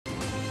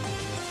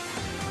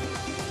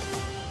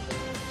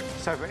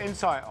So for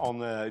insight on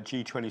the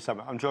G20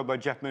 Summit, I'm joined by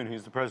Jeff Moon,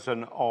 who's the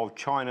president of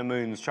China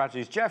Moon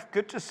Strategies. Jeff,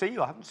 good to see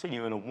you. I haven't seen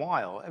you in a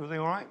while.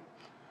 Everything all right?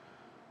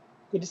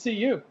 Good to see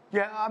you.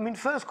 Yeah, I mean,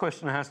 first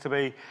question has to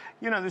be,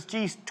 you know, this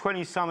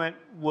G20 Summit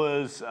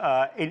was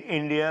in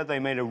India. They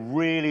made a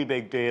really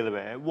big deal of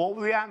it. What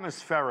were the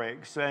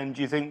atmospherics, and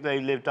do you think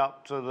they lived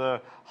up to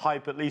the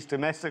hype, at least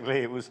domestically,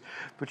 it was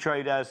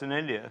portrayed as in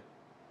India?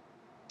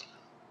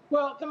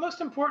 Well, the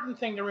most important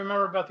thing to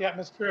remember about the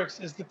atmospherics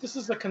is that this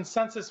is a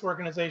consensus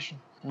organization.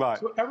 Right.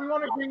 So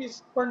everyone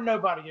agrees or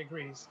nobody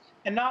agrees,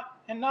 and not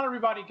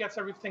everybody gets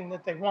everything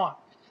that they want.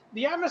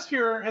 The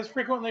atmosphere has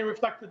frequently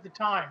reflected the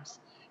times.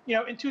 You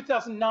know, in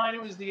 2009, it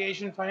was the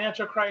Asian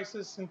financial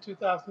crisis. In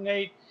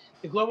 2008,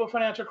 the global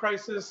financial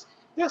crisis.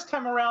 This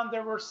time around,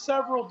 there were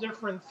several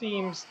different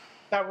themes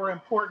that were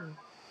important.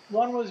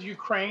 One was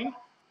Ukraine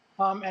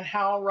and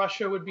how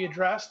Russia would be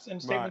addressed in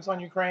statements on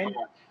Ukraine.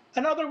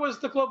 Another was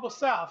the global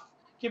South,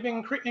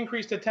 giving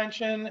increased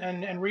attention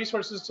and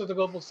resources to the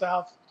global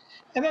South.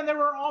 And then there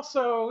were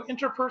also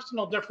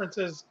interpersonal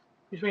differences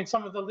between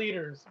some of the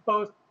leaders.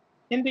 Both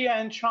India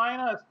and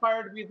China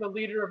aspire to be the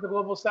leader of the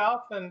global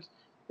South, and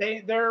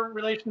their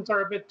relations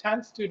are a bit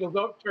tense due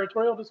to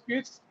territorial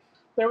disputes.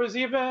 There was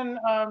even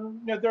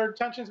there are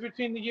tensions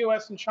between the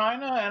U.S. and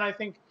China, and I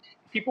think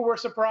people were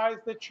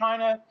surprised that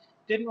China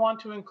didn't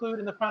want to include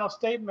in the final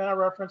statement a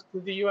reference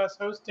to the U.S.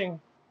 hosting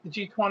the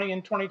G20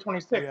 in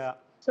 2026. Yeah.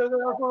 So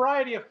there are a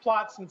variety of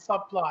plots and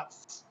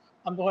subplots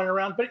going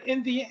around, but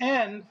in the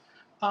end,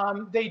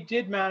 they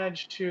did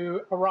manage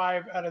to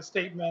arrive at a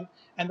statement,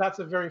 and that's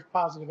a very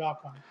positive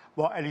outcome.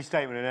 Well, any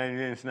statement in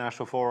any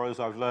international forums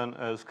I've learned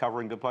as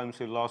covering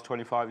diplomacy the last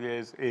 25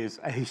 years is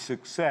a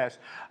success.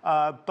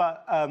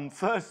 But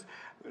first,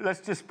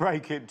 let's just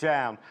break it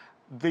down.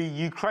 The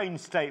Ukraine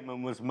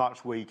statement was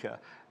much weaker.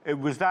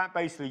 Was that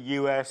basically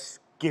US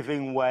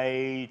giving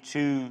way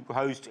to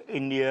host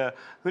India,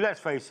 who, let's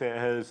face it,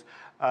 has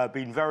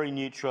been very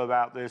neutral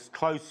about this,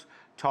 close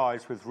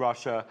ties with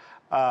Russia,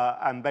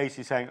 and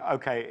basically saying,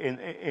 okay,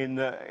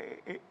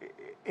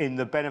 in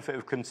the benefit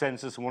of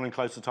consensus and wanting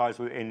closer ties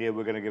with India,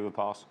 we're going to give a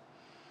pass?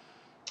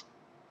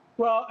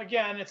 Well,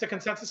 again, it's a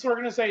consensus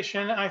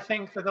organization. I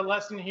think that the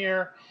lesson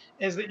here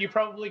is that you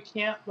probably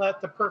can't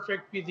let the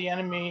perfect be the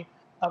enemy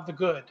of the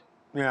good.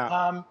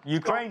 Yeah.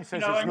 Ukraine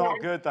says it's not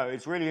good, though.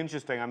 It's really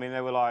interesting. I mean,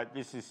 they were like,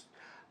 this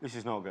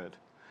is not good.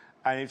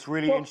 And it's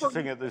really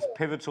interesting at this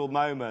pivotal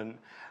moment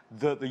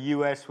that the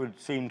US would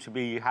seem to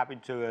be happy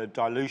to a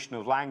dilution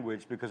of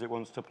language because it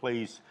wants to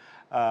please,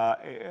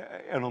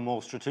 on a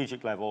more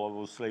strategic level,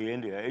 obviously,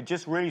 India. It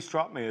just really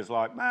struck me as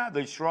like,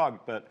 they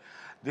shrugged, but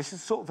this is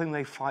the sort of thing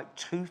they fight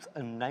tooth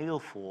and nail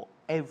for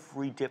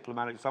every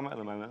diplomatic summit at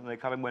the moment, and they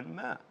kind of went,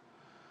 meh.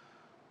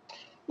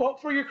 Well,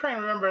 for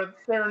Ukraine, remember,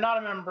 they're not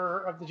a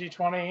member of the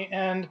G20,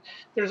 and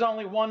there's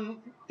only one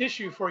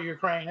issue for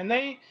Ukraine. And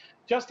they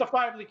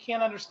justifiably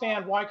can't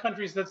understand why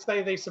countries that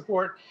say they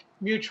support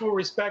mutual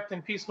respect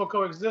and peaceful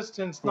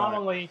coexistence not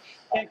only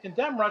can't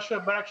condemn Russia,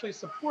 but actually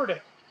support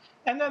it.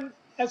 And then,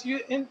 as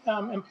you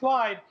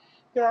implied,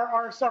 there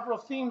are several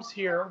themes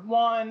here.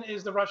 One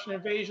is the Russian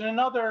invasion.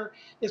 Another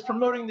is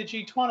promoting the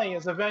G20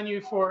 as a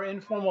venue for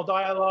informal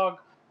dialogue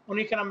on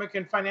economic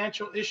and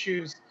financial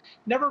issues.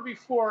 Never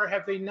before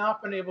have they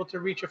not been able to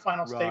reach a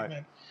final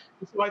statement.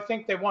 And so I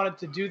think they wanted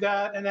to do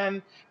that. And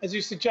then, as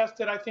you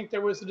suggested, I think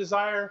there was a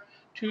desire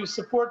to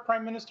support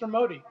Prime Minister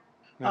Modi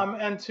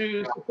and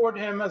to support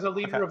him as a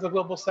leader of the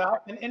global South.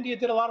 And India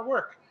did a lot of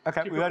work.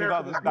 Okay, we've only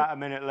got about a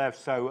minute left,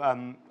 so I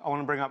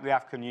want to bring up the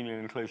African Union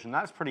inclusion.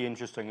 That's pretty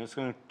interesting. It's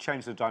going to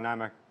change the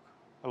dynamic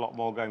a lot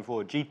more going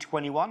forward.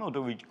 G21, or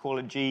do we call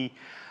it G,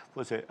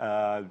 what's it,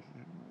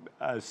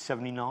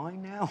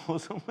 79 now or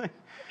something?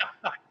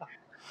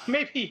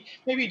 Maybe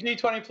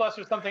G20 plus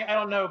or something. I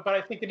don't know, but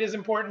I think it is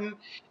important.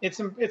 It's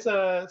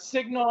a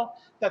signal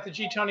that the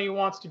G20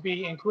 wants to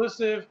be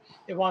inclusive.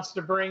 It wants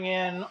to bring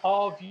in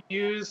all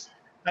views.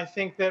 I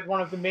think that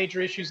one of the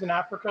major issues in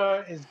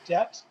Africa is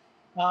debt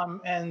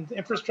and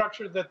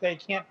infrastructure that they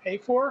can't pay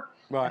for.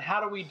 And how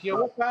do we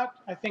deal with that?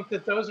 I think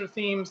that those are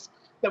themes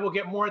that will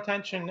get more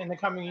attention in the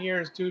coming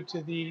years due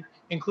to the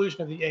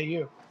inclusion of the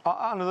AU.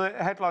 Under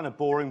the headline of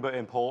boring but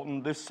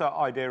important, this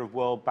idea of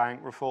World Bank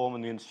reform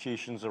and the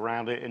institutions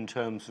around it in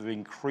terms of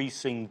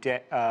increasing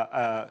debt,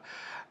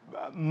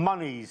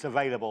 monies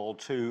available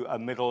to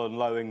middle and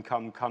low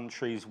income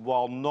countries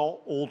while not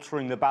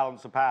altering the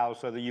balance of power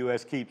so the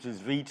US keeps its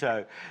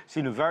veto,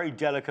 seemed a very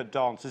delicate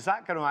dance. Is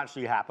that going to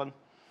actually happen?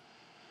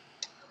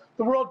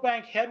 The World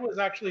Bank head was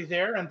actually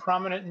there and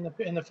prominent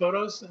in the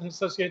photos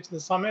associated to the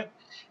summit.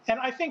 And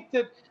I think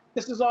that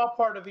this is all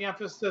part of the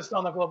emphasis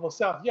on the global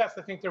South. Yes,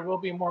 I think there will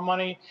be more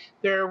money.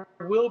 There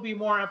will be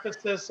more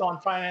emphasis on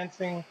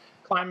financing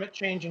climate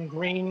change and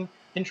green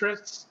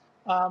interests,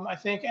 I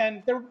think.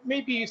 And there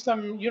may be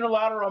some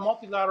unilateral,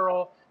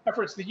 multilateral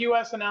efforts. The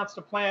U.S. announced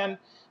a plan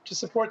to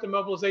support the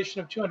mobilization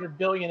of $200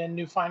 billion in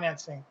new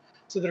financing.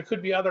 So there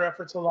could be other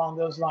efforts along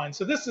those lines.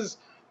 So this is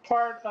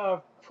part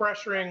of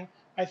pressuring,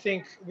 I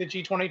think, the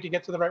G20 to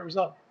get to the right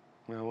result.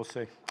 Well, we'll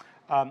see.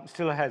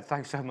 Still ahead.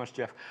 Thanks so much,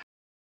 Jeff.